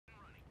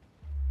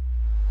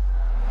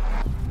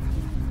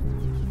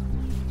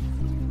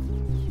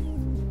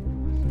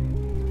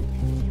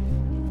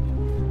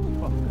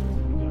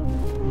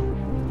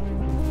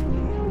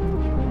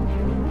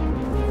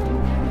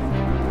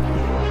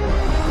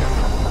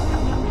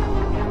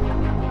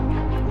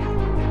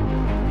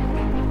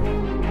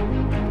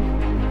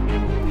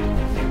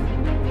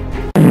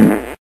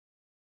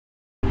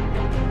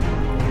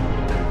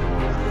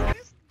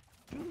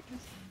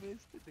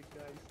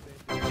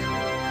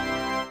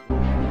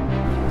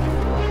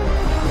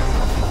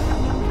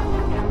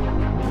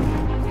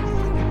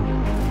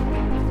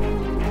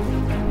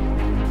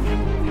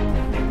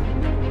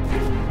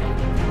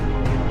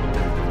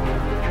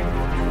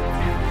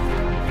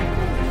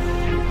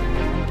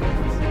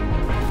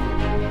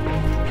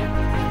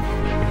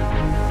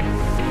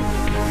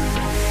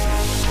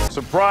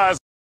Surprise!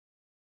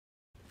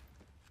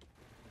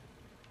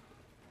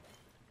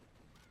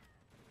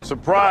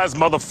 Surprise,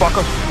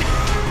 motherfucker!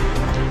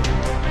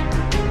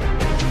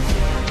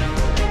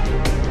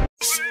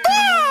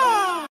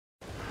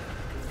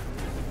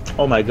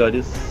 Oh my god,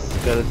 this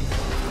skeleton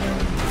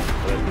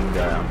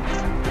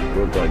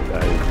robot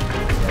guy.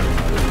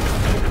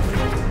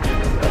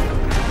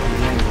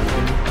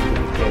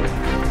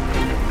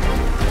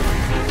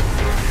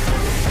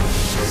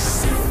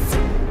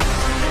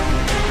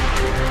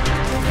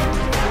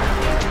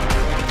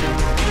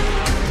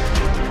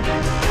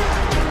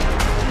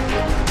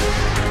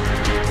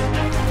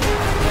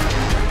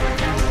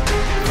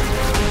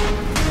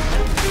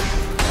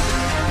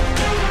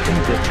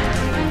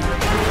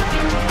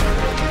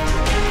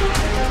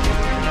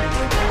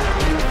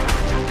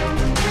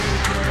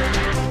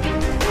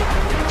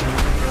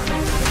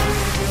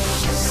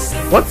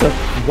 What the?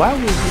 Why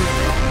was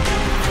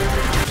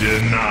he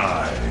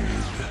denied?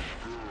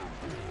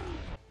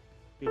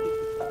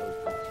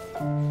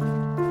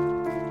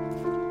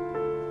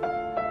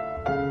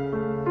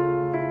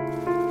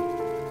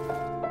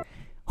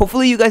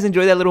 Hopefully you guys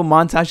enjoyed that little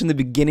montage in the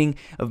beginning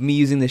of me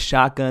using the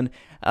shotgun.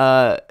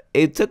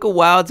 It took a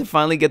while to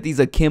finally get these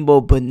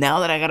akimbo, but now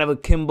that I got an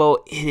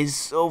akimbo, it is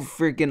so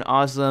freaking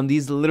awesome.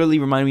 These literally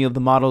remind me of the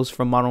models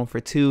from Modern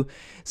Warfare 2.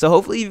 So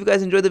hopefully if you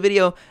guys enjoyed the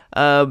video,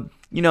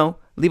 you know,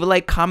 leave a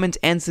like, comment,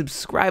 and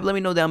subscribe. Let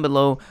me know down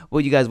below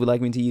what you guys would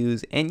like me to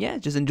use. And yeah,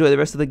 just enjoy the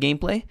rest of the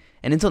gameplay.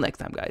 And until next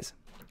time, guys.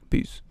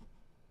 Peace.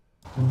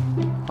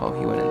 Oh,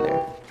 he went in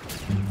there.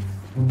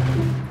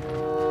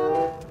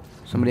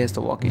 Somebody has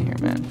to walk in here,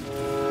 man.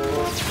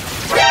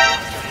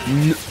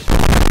 No.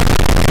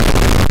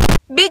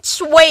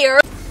 Bitch,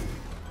 where?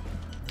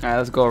 Alright,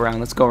 let's go around.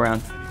 Let's go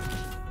around.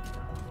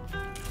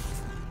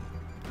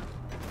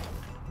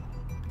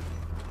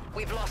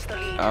 We've lost the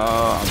lead.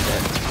 Oh, I'm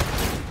dead.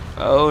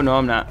 Oh, no,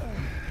 I'm not.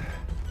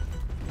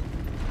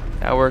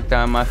 That worked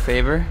out in my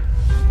favor.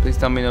 Please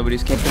tell me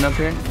nobody's camping up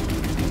here.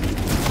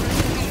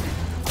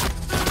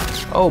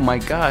 Oh my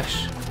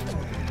gosh.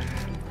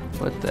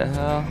 What the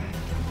hell?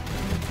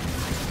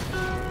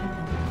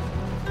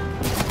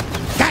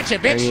 Gotcha,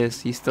 bitch! There he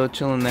is. He's still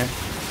chilling there.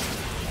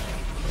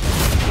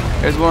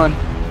 There's one.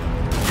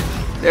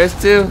 There's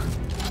two.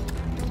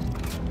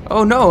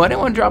 Oh no, I didn't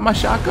want to drop my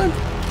shotgun.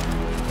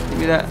 Give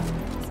me that.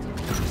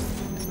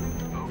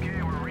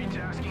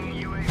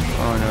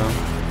 Oh no.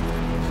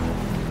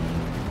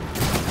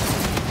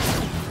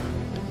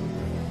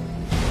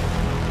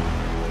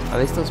 Are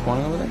they still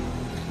spawning over there?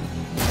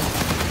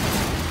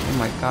 Oh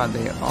my god,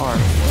 they are.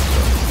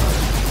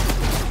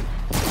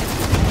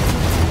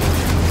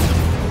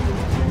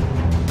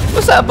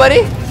 What's up,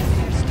 buddy?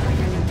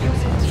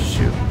 Oh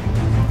shoot.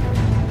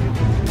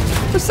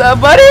 What's up,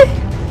 buddy?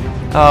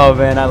 Oh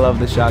man, I love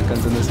the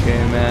shotguns in this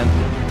game, man.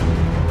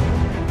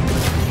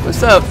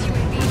 What's up?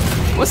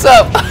 What's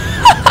up?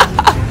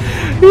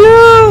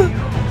 Yeah,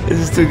 this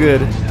is too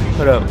good.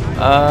 Hold up.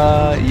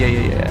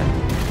 Yeah.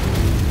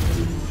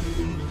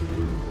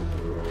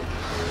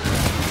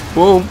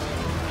 Boom.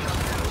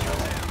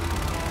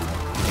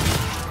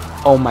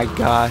 Oh my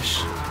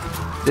gosh.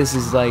 This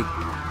is like.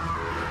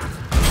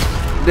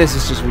 This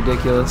is just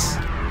ridiculous.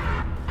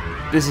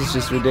 This is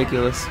just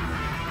ridiculous.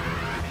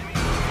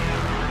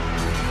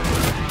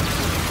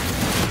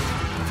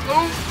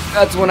 Oh,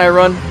 that's when I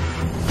run.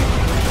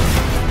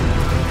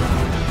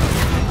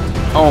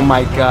 Oh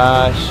my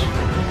gosh.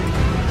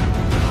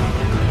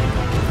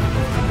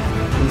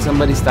 Can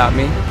somebody stop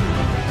me?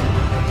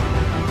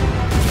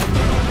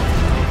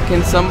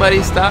 Can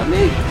somebody stop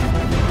me?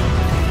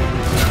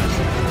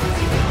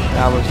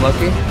 I was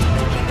lucky.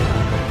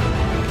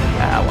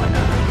 Ah, why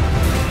not?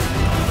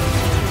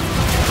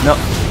 No.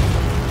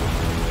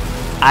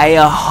 I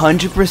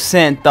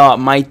 100% thought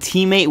my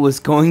teammate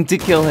was going to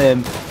kill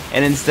him,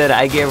 and instead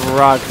I get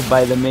rocked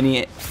by the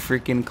mini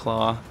freaking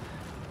claw.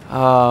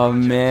 Oh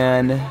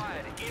man.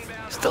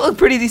 Still a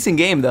pretty decent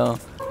game though.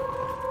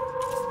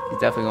 He's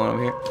definitely going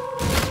over here.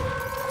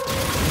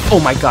 Oh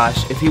my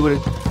gosh, if he would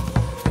have.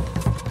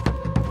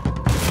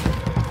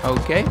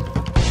 Okay. I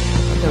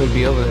thought that would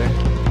be over there.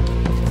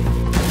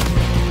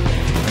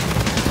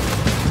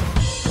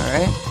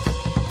 Alright.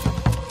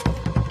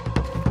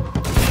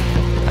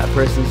 That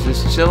person's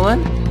just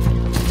chilling.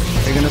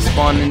 They're gonna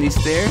spawn in these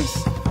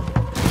stairs.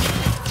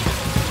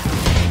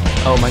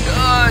 Oh my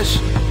gosh!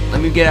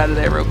 Let me get out of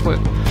there real quick.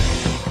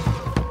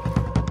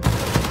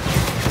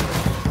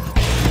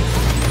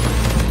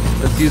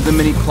 Let's use the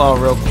mini claw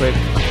real quick.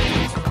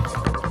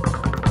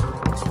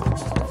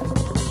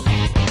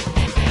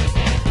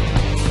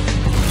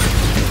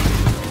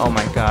 Oh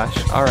my gosh.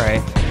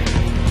 Alright.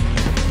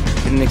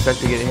 Didn't expect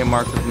to get a hit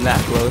marker from that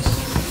close.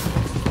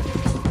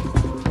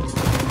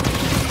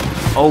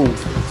 Oh.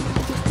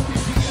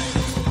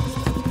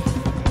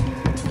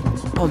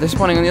 Oh, they're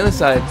spawning on the other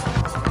side.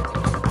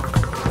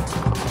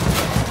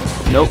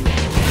 Nope.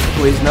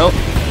 Please, nope.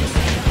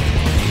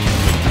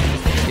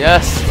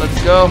 Yes,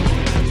 let's go.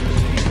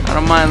 I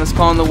don't mind, let's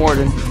call in the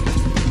warden.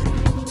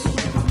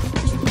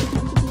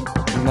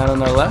 Not on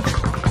their left.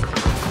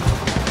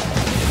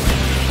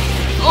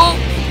 Oh!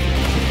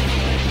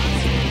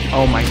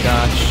 Oh my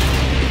gosh.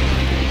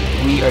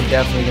 We are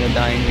definitely gonna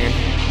die in here.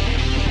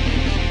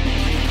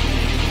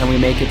 Can we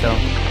make it though?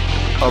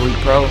 Are we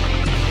pro?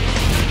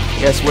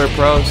 Yes, we're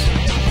pros.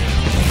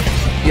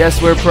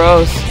 Yes, we're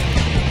pros.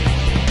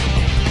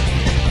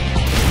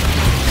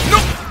 No!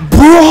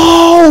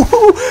 Bro!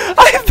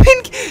 I've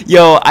been...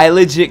 Yo, I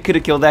legit could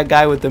have killed that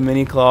guy with the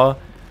mini claw.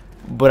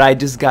 But I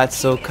just got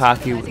so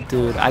cocky.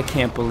 Dude, I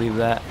can't believe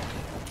that.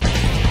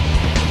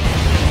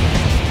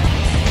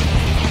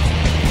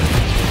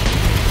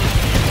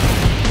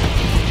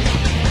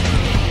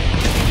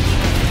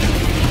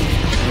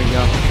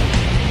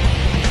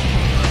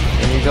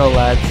 There you go,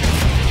 lads.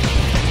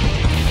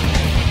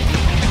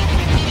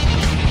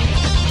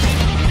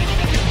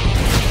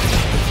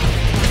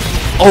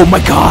 Oh my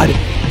god!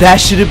 That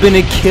should have been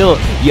a kill!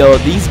 Yo,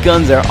 these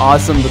guns are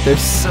awesome, but they're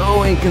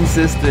so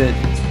inconsistent.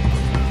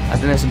 I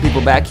think there's some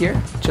people back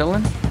here,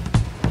 chilling.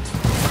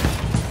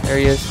 There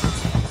he is.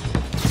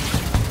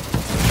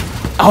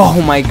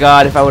 Oh my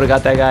god, if I would have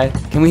got that guy.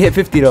 Can we hit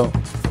 50 though?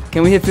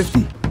 Can we hit 50?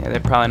 Yeah, they're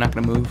probably not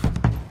gonna move.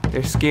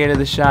 They're scared of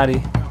the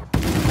shotty.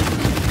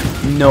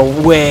 No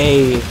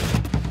way.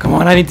 Come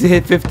on, I need to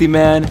hit 50,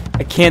 man.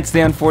 I can't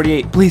stay on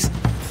 48. Please.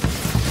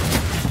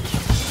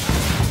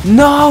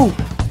 No!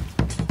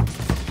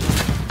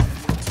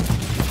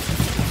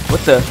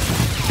 What the?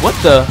 What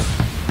the?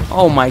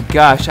 Oh my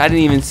gosh, I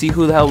didn't even see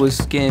who the hell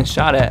was getting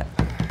shot at.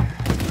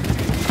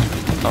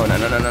 Oh, no,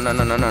 no, no, no,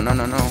 no, no, no, no,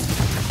 no, no.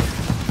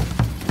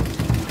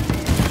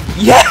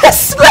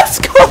 Yes! Let's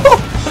go!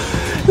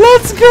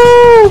 Let's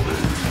go!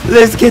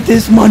 Let's get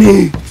this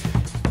money!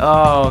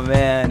 Oh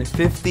man,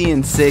 50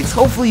 and 6.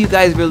 Hopefully you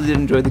guys really did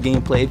enjoy the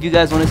gameplay. If you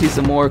guys want to see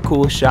some more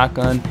cool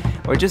shotgun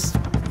or just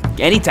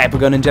any type of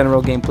gun in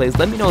general gameplays,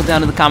 let me know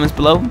down in the comments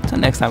below. Until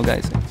next time,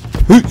 guys.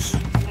 Peace.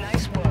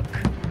 Nice work.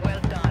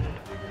 Well done.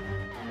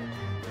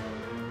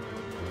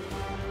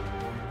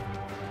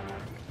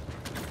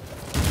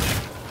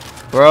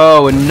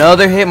 Bro,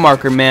 another hit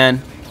marker,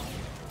 man.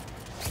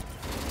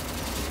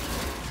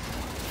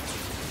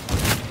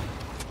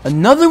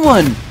 Another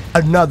one.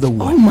 Another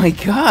one. Oh my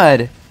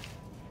god.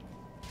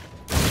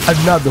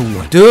 Another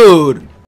one. Dude.